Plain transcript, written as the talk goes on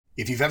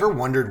If you've ever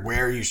wondered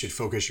where you should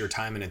focus your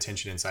time and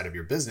attention inside of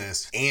your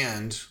business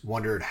and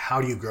wondered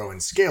how do you grow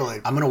and scale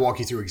it, I'm going to walk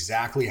you through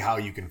exactly how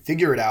you can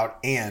figure it out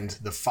and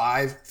the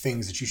 5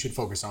 things that you should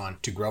focus on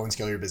to grow and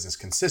scale your business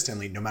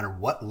consistently, no matter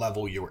what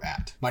level you're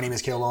at. My name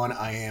is Cale Lowen.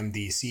 I am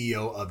the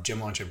CEO of Gym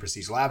Launch and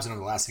Prestige Labs, and over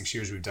the last 6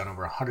 years, we've done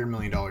over $100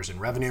 million in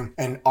revenue.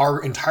 And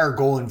our entire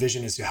goal and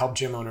vision is to help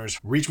gym owners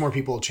reach more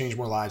people, change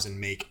more lives, and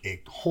make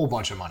a whole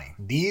bunch of money.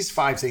 These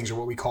 5 things are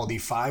what we call the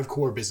 5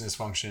 core business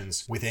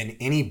functions within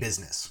any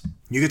business.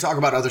 You could talk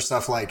about other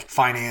stuff like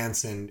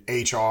finance and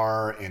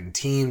HR and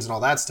teams and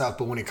all that stuff,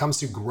 but when it comes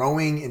to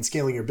growing and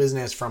scaling your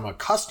business from a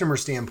customer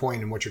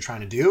standpoint and what you're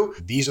trying to do,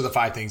 these are the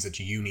 5 things that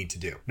you need to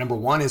do. Number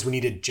 1 is we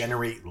need to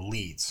generate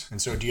leads.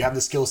 And so do you have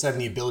the skill set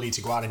and the ability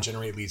to go out and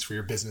generate leads for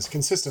your business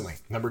consistently?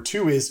 Number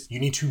 2 is you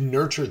need to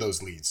nurture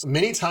those leads.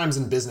 Many times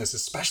in business,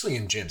 especially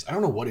in gyms, I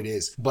don't know what it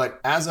is,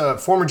 but as a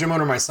former gym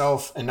owner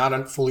myself and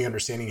not fully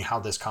understanding how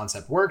this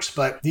concept works,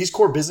 but these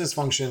core business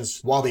functions,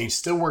 while they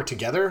still work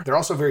together, they're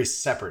also very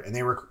separate and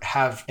they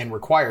have and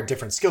require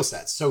different skill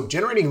sets. So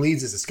generating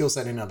leads is a skill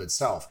set in and of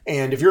itself.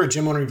 And if you're a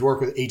gym owner, you've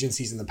worked with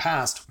agencies in the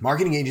past,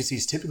 marketing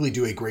agencies typically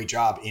do a great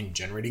job in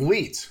generating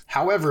leads.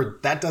 However,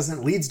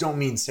 leads don't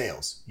mean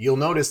sales. You'll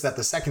notice that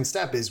the second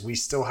step is we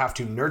still have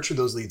to nurture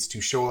those leads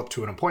to show up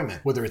to an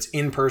appointment, whether it's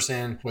in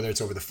person, whether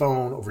it's over the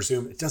phone, over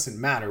Zoom, it doesn't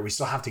matter. We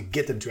still have to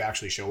get them to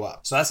actually show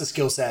up. So that's a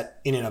skill set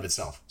in and of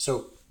itself.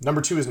 So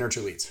number 2 is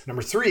nurture leads.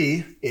 Number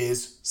 3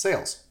 is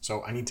sales.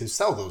 So I need to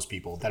sell those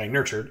people that I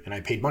nurtured and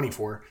I paid money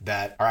for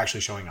that are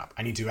actually showing up.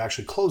 I need to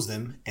actually close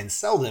them and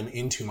sell them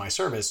into my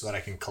service so that I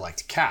can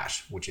collect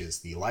cash, which is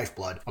the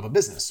lifeblood of a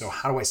business. So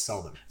how do I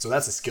sell them? So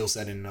that's a skill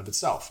set in and of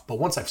itself. But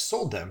once I've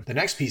sold them, the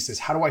next piece is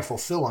how do I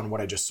fulfill on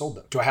what I just sold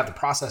them? Do I have the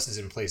processes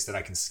in place that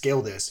I can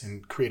scale this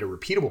and create a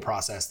repeatable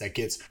process that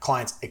gets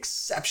clients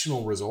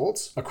exceptional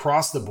results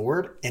across the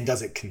board and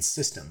does it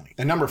consistently?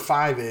 And number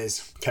 5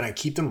 is, can I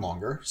keep them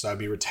longer? So that'd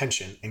be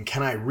retention. And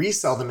can I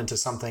resell them into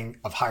something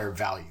of higher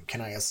value?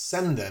 Can I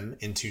ascend them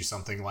into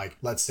something like,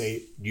 let's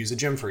say, use a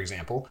gym, for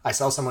example. I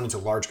sell someone into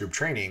large group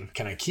training.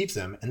 Can I keep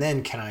them? And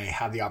then can I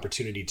have the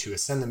opportunity to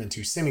ascend them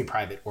into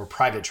semi-private or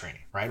private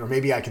training, right? Or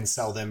maybe I can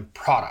sell them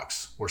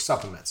products or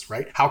supplements,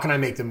 right? How can I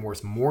make them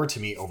worth more to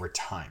me over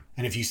time?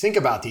 And if you think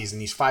about these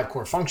and these 5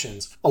 core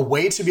functions, a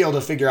way to be able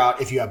to figure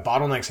out if you have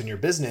bottlenecks in your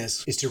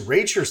business is to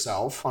rate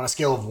yourself on a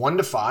scale of 1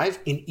 to 5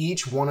 in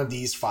each one of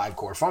these 5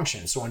 core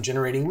functions. So on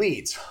generating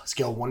leads,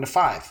 scale 1 to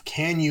 5.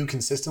 Can you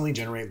consistently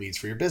generate leads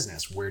for your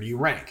business? Where do you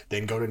rank?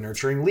 Then go to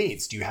nurturing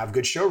leads. Do you have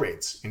good show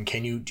rates? And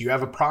do you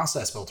have a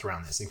process built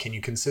around this? And can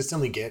you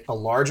consistently get a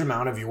large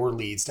amount of your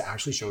leads to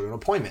actually show to an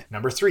appointment?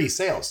 Number 3,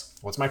 sales.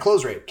 What's my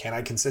close rate? Can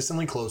I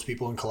consistently close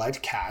people and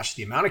collect cash,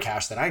 the amount of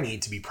cash that I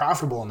need to be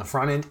profitable on the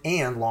front end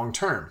and long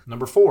term?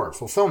 Number 4,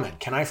 fulfillment.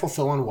 Can I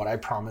fulfill on what I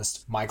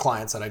promised my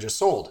clients that I just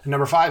sold? And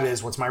number 5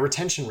 is, what's my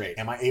retention rate?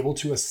 Am I able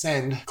to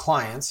ascend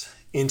clients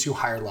into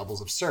higher levels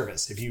of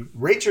service? If you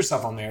rate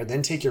yourself on there,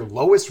 then take your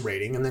lowest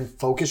rating and then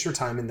focus your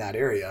time in that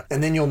area.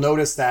 And then you'll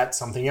notice that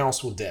something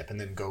else will dip and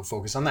then go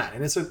focus on that.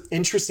 And it's an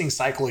interesting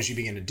cycle as you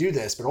begin to do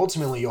this, but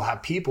ultimately you'll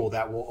have people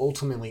that will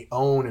ultimately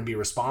own and be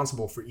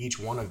responsible for each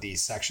one of these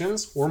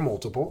sections or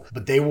multiple,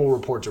 but they will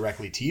report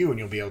directly to you and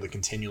you'll be able to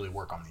continually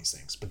work on these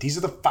things. But these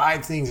are the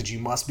 5 things that you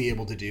must be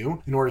able to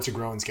do in order to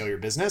grow and scale your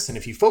business. And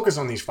if you focus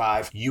on these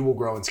 5, you will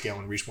grow and scale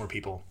and reach more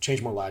people,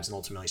 change more lives, and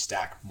ultimately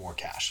stack more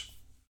cash.